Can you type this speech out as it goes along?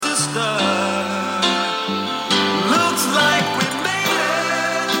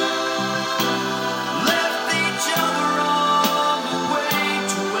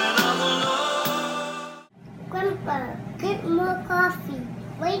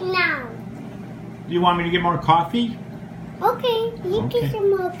right now. Do you want me to get more coffee? Okay, you get some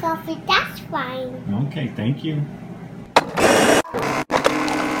more coffee. That's fine. Okay, thank you.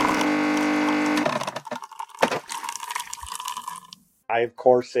 I, of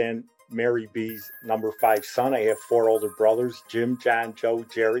course, am Mary B's number 5 son. I have 4 older brothers, Jim, John, Joe,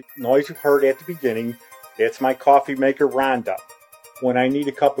 Jerry. Noise you heard at the beginning, that's my coffee maker, Rhonda. When I need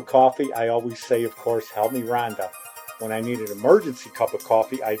a cup of coffee, I always say, of course, help me, Rhonda. When I need an emergency cup of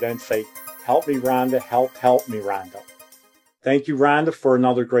coffee, I then say, help me, Rhonda, help me, Rhonda. Thank you, Rhonda, for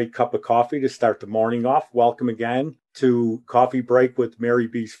another great cup of coffee to start the morning off. Welcome again to Coffee Break with Mary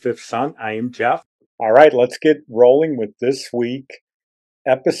B's 5th son. I am Jeff. All right, let's get rolling with this week.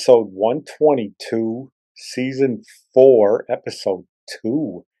 Episode 122, Season 4, Episode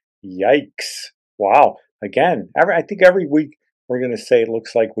 2. Yikes. Wow. Again, I think every week we're going to say it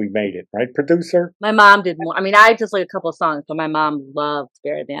looks like we made it. Right, producer? My mom did more. I mean, I just like a couple of songs, but my mom loved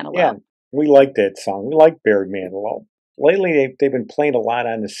Barry Manilow. Yeah, we like that song. We like Barry Manilow. Lately, they've been playing a lot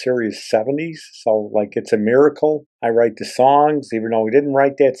on the Sirius 70s, so like It's a Miracle. I write the songs. Even though he didn't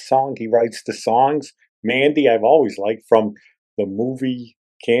write that song, he writes the songs. Mandy, I've always liked from the movie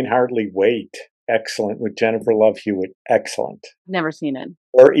Can't Hardly Wait. Excellent. With Jennifer Love Hewitt. Excellent. Never seen it.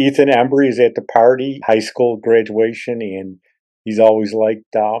 Or Ethan Embry is at the party, high school graduation, and he's always liked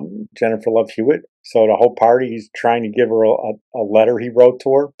Jennifer Love Hewitt. So the whole party, he's trying to give her a letter he wrote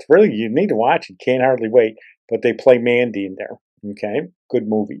to her. It's really, you need to watch it. Can't Hardly Wait. But they play Mandy in there. Okay? Good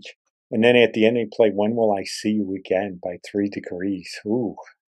movie. And then at the end, they play When Will I See You Again by 3 Degrees. Ooh,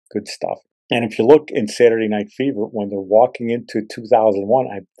 good stuff. And if you look in Saturday Night Fever, when they're walking into 2001,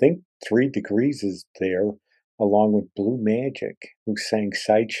 I think 3 Degrees is there, along with Blue Magic, who sang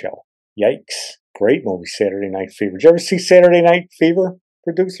Sideshow. Yikes. Great movie, Saturday Night Fever. Did you ever see Saturday Night Fever,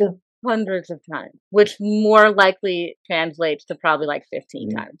 producer? Hundreds of times, which more likely translates to probably like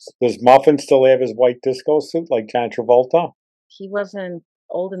 15 times. Does Muffin still have his white disco suit like John Travolta? He wasn't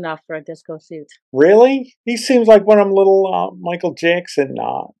old enough for a disco suit. Really? He seems like one of them little Michael Jackson,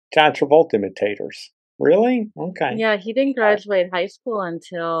 John Travolta imitators. Really? Okay. Yeah, he didn't graduate high school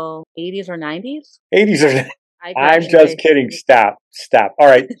until 80s or 90s. 80s or 90s. I'm just kidding. Stop. All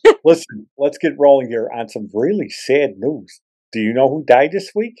right. Listen, let's get rolling here on some really sad news. Do you know who died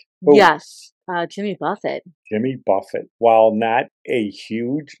this week? Who? Yes. Jimmy Buffett. Jimmy Buffett. While not a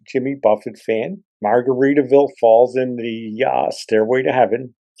huge Jimmy Buffett fan, Margaritaville falls in the Stairway to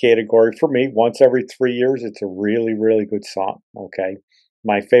Heaven category for me. Once every 3 years, it's a really, really good song. Okay.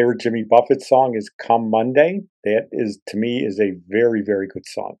 My favorite Jimmy Buffett song is Come Monday. That is, to me, is a very, very good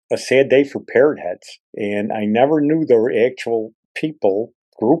song. A sad day for Parrot Heads. And I never knew there were actual people,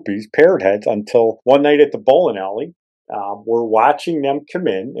 groupies, Parrot Heads, until one night at the bowling alley. We're watching them come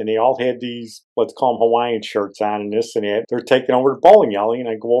in, and they all had these, let's call them Hawaiian shirts on and this and that. They're taking over the bowling alley, and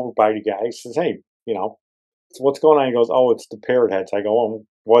I go over by the guy. He says, hey, so what's going on? He goes, oh, it's the Parrot Heads. I go, oh,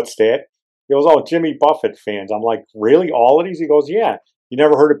 what's that? He goes, oh, Jimmy Buffett fans. I'm like, really? All of these? He goes, yeah. You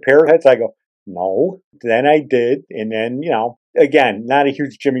never heard of Parrot Heads? I go, no. Then I did, and then, again, not a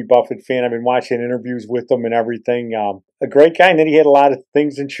huge Jimmy Buffett fan. I've been watching interviews with him and everything. A great guy. And then he had a lot of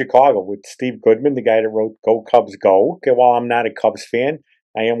things in Chicago with Steve Goodman, the guy that wrote Go Cubs Go. Okay, while I'm not a Cubs fan,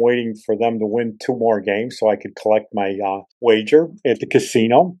 I am waiting for them to win 2 more games so I could collect my wager at the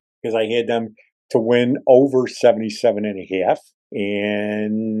casino, because I had them to win over 77.5.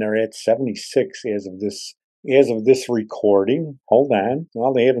 And they're at 76 as of this recording. Hold on.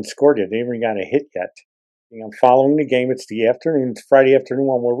 Well, they haven't scored yet. They haven't got a hit yet. I'm following the game. It's the afternoon. It's Friday afternoon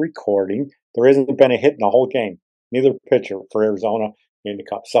when we're recording. There hasn't been a hit in the whole game. Neither pitcher for Arizona in the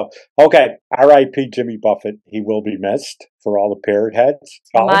Cup. So, okay. R.I.P. Jimmy Buffett. He will be missed for all the Parrot Heads.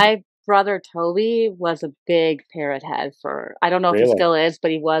 My brother Toby was a big Parrot Head for, I don't know if he still is,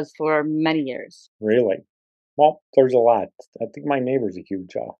 but he was for many years. Really? Well, there's a lot. I think my neighbor's a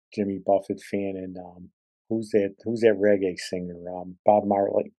huge Jimmy Buffett fan, and who's that reggae singer? Bob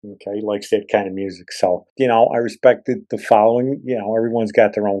Marley. Okay, he likes that kind of music. So, I respect the following. Everyone's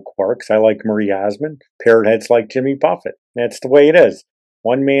got their own quirks. I like Marie Osmond. Parrot Heads like Jimmy Buffett. That's the way it is.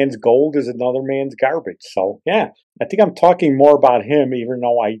 One man's gold is another man's garbage. So, yeah, I think I'm talking more about him, even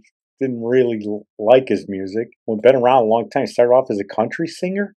though I didn't really like his music. We've been around a long time. Started off as a country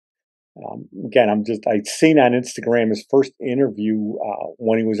singer. Again, I'd seen on Instagram his first interview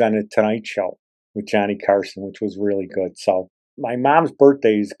when he was on the Tonight Show with Johnny Carson, which was really good. So my mom's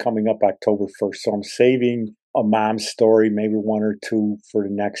birthday is coming up October 1st, so I'm saving a mom's story, maybe 1 or 2 for the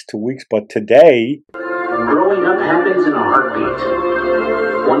next 2 weeks. But today... Growing up happens in a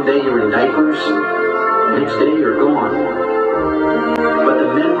heartbeat. One day you're in diapers, next day you're gone. But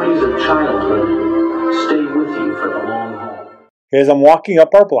the memories of childhood stay with you for the long haul. As I'm walking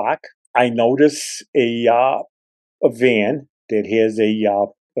up our block, I notice a van that has a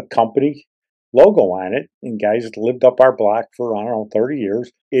company logo on it, and guys that lived up our block for, I don't know, 30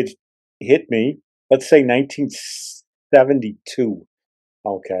 years. It hit me, let's say 1972.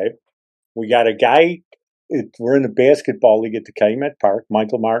 Okay. We got a guy, we're in the basketball league at the Calumet Park,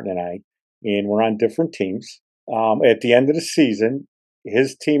 Michael Martin and I, and we're on different teams. At the end of the season,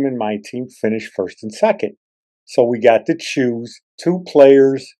 his team and my team finished first and second. So we got to choose 2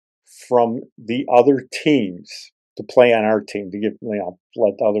 players from the other teams to play on our team to give,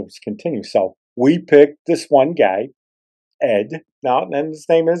 let others continue. So we picked this one guy, Ed. Now, and his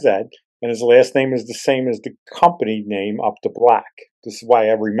name is Ed, and his last name is the same as the company name up the block. This is why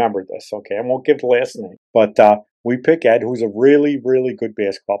I remember this. Okay, I won't give the last name, but we pick Ed, who's a really, really good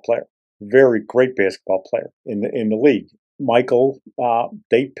basketball player, very great basketball player in the league. Michael,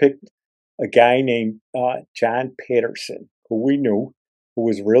 they picked a guy named John Patterson, who we knew, who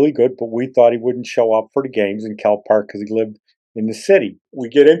was really good, but we thought he wouldn't show up for the games in Kell Park because he lived in the city. We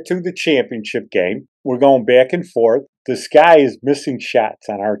get into the championship game. We're going back and forth. This guy is missing shots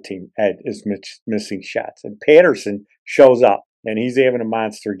on our team. Ed is missing shots. And Patterson shows up, and he's having a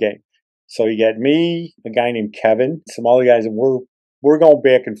monster game. So you got me, a guy named Kevin, some other guys, and we're going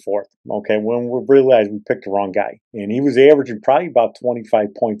back and forth. Okay, when we realized we picked the wrong guy. And he was averaging probably about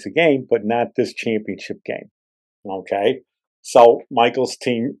 25 points a game, but not this championship game. Okay, so Michael's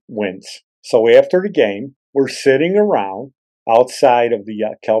team wins. So after the game, we're sitting around outside of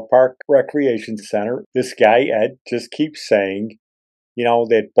the Kell Park Recreation Center. This guy, Ed, just keeps saying,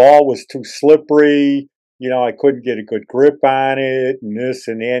 that ball was too slippery. I couldn't get a good grip on it, and this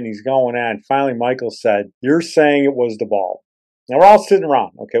and that. And he's going on. Finally, Michael said, "You're saying it was the ball." Now we're all sitting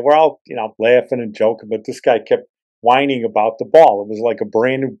around. Okay, we're all, laughing and joking, but this guy kept whining about the ball. It was like a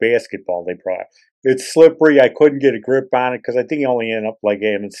brand new basketball they brought. It's slippery. I couldn't get a grip on it because I think he only ended up like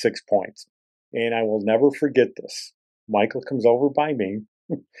having 6 points. And I will never forget this. Michael comes over by me.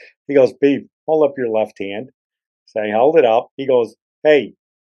 He goes, "Beeb, hold up your left hand." So I held it up. He goes, "Hey,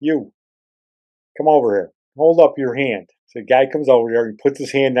 you, come over here. Hold up your hand." So the guy comes over there and puts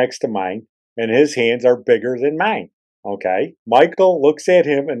his hand next to mine, and his hands are bigger than mine. Okay. Michael looks at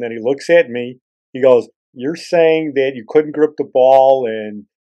him, and then he looks at me. He goes, "You're saying that you couldn't grip the ball and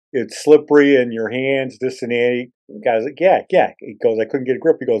it's slippery in your hands, this and that." Guy's like, yeah. He goes, "I couldn't get a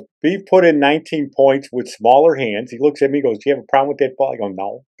grip." He goes, "Beef put in 19 points with smaller hands." He looks at me, goes, "Do you have a problem with that ball?" I go,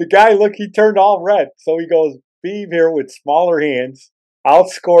 "No." The guy, look, he turned all red. So he goes, "Beef here with smaller hands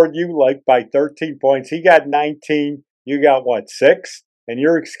outscored you like by 13 points. He got 19. You got what, 6? And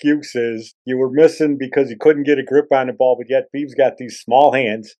your excuse is you were missing because you couldn't get a grip on the ball, but yet Beef's got these small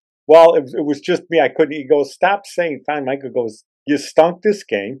hands." Well, it was just me. I couldn't. He goes, "Stop saying." Fine. Michael goes, "You stunk this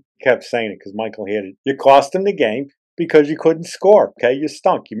game." He kept saying it because Michael had it. "You cost him the game because you couldn't score. Okay, you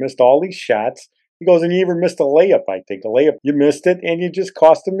stunk. You missed all these shots." He goes, "And you even missed a layup, I think. A layup. You missed it, and you just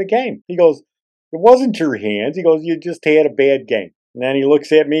cost him the game." He goes, "It wasn't your hands." He goes, "You just had a bad game." And then he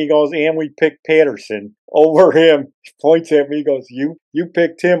looks at me, he goes, "And we picked Patterson over him." He points at me, he goes, You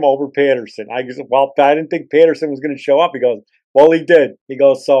picked him over Patterson." I go, "Well, I didn't think Patterson was going to show up." He goes, "Well, he did." He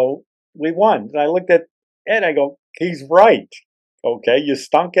goes, "So we won." And I looked at Ed, I go, "He's right. Okay, you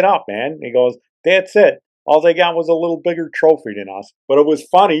stunk it up, man." He goes, "That's it. All they got was a little bigger trophy than us." But it was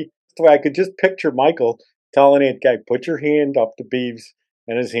funny. So I could just picture Michael telling that guy, "Put your hand up to Beeves,"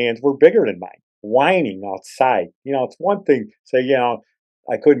 and his hands were bigger than mine, whining outside. It's one thing to say,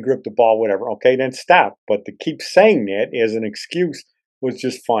 "I couldn't grip the ball," whatever. Okay, then stop. But to keep saying that as an excuse was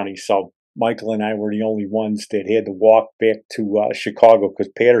just funny. So Michael and I were the only ones that had to walk back to Chicago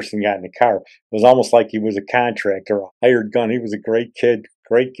because Patterson got in the car. It was almost like he was a contractor, a hired gun. He was a great kid,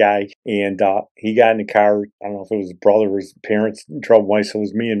 great guy. And he got in the car. I don't know if it was his brother or his parents drove away. So it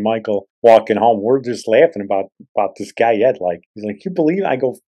was me and Michael walking home. We're just laughing about this guy, Ed. Like, he's like, "You believe?" I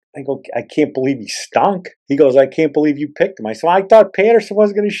go, "I can't believe he stunk." He goes, "I can't believe you picked him." I said, "I thought Patterson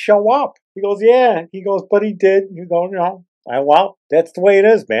wasn't going to show up." He goes, "Yeah." He goes, "But he did." You go, well, that's the way it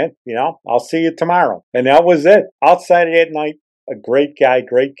is, man. I'll see you tomorrow. And that was it. Outside of that night, a great guy,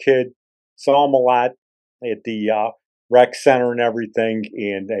 great kid. Saw him a lot at the rec center and everything,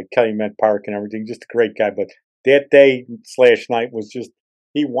 and at Calumet Park and everything. Just a great guy. But that day / night was just,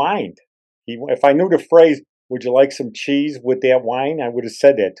 he whined. If I knew the phrase, "Would you like some cheese with that wine?" I would have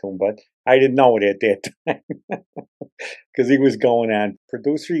said that to him, but I didn't know it at that time because he was going on.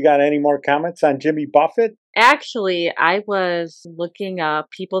 Producer, you got any more comments on Jimmy Buffett? Actually, I was looking up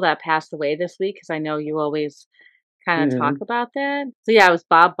people that passed away this week because I know you always kind of talk about that. So yeah, it was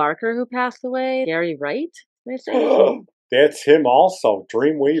Bob Barker who passed away. Gary Wright, they say. That's him also,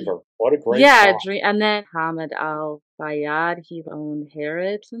 Dreamweaver. What a great song. And then Hamid Al Fayed, he owned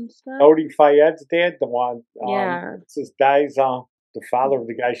Harrods and stuff. Dodi Fayed's dad, the one. This is guy's the father of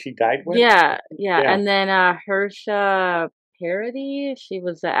the guy she died with. Yeah. And then Hersha Parody, she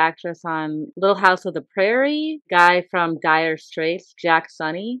was the actress on Little House of the Prairie. Guy from Dire Straits, Jack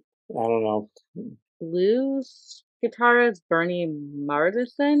Sonny. I don't know. Blues guitarist Bernie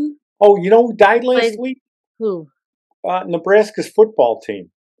Martison. Oh, you know who died last week? Who? Nebraska's football team.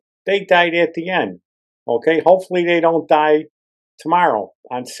 They died at the end. Okay, hopefully they don't die tomorrow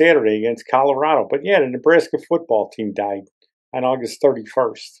on Saturday against Colorado. But yeah, the Nebraska football team died on August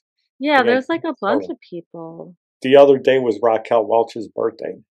 31st. Yeah, there's like a bunch of people. The other day was Raquel Welch's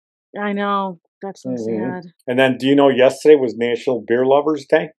birthday. I know. That's so sad. And then, do you know yesterday was National Beer Lovers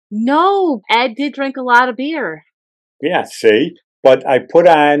Day? No, Ed did drink a lot of beer. Yeah, see? But I put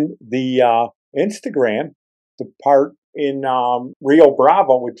on the Instagram the part in Rio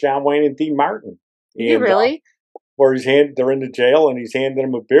Bravo with John Wayne and Dean Martin. You really? Where they're in the jail and he's handing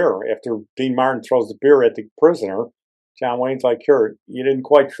him a beer. After Dean Martin throws the beer at the prisoner, John Wayne's like, here, you didn't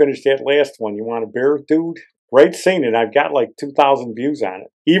quite finish that last one. You want a beer, dude? Great scene, and I've got like 2,000 views on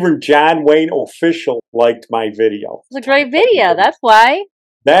it. Even John Wayne Official liked my video. It's a great video, that's why.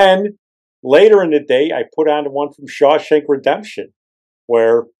 Then, later in the day, I put on the one from Shawshank Redemption,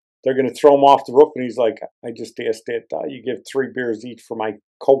 where they're going to throw him off the roof, and he's like, I just asked that you give 3 beers each for my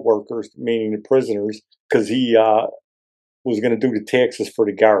co-workers, meaning the prisoners, because he was going to do the taxes for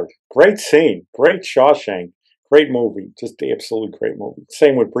the guard. Great scene. Great Shawshank. Great movie. Just absolutely great movie.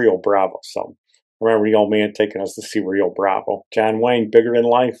 Same with Rio Bravo. So, remember the old man taking us to see Rio Bravo. John Wayne, bigger than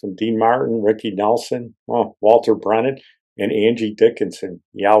life, and Dean Martin, Ricky Nelson, Walter Brennan, and Angie Dickinson.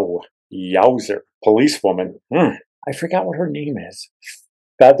 Yowzer. Policewoman. I forgot what her name is.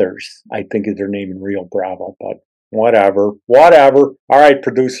 Feathers, I think is her name in Rio Bravo, but whatever. All right,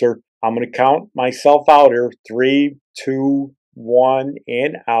 producer, I'm going to count myself out here. 3, 2, 1,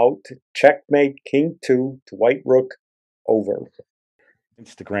 and out. Checkmate, King 2, Dwight Rook, over.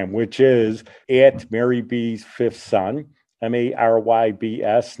 Instagram, which is at Mary B's Fifth Son,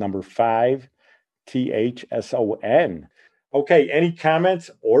 MARYBS, number 5, THSON. Okay, any comments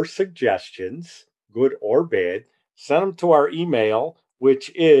or suggestions, good or bad, send them to our email,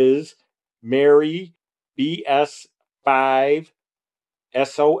 which is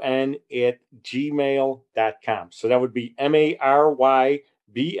marybs5son@gmail.com. So that would be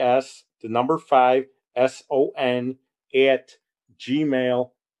MARYBS, the number 5,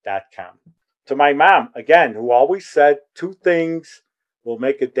 SON@gmail.com. To my mom, again, who always said 2 things will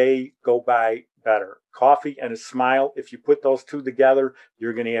make a day go by better. Coffee and a smile. If you put those 2 together,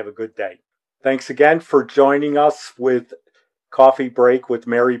 you're going to have a good day. Thanks again for joining us with Coffee Break with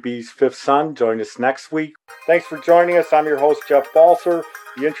Mary B's Fifth Son. Join us next week. Thanks for joining us. I'm your host, Jeff Balser.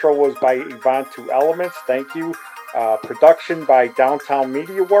 The intro was by Yvonne 2 Elements. Thank you. Production by Downtown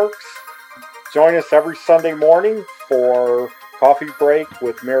Media Works. Join us every Sunday morning for Coffee Break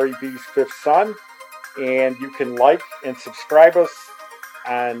with Mary B's Fifth Son. And you can like and subscribe us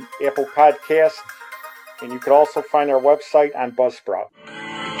on Apple Podcasts. And you can also find our website on Buzzsprout.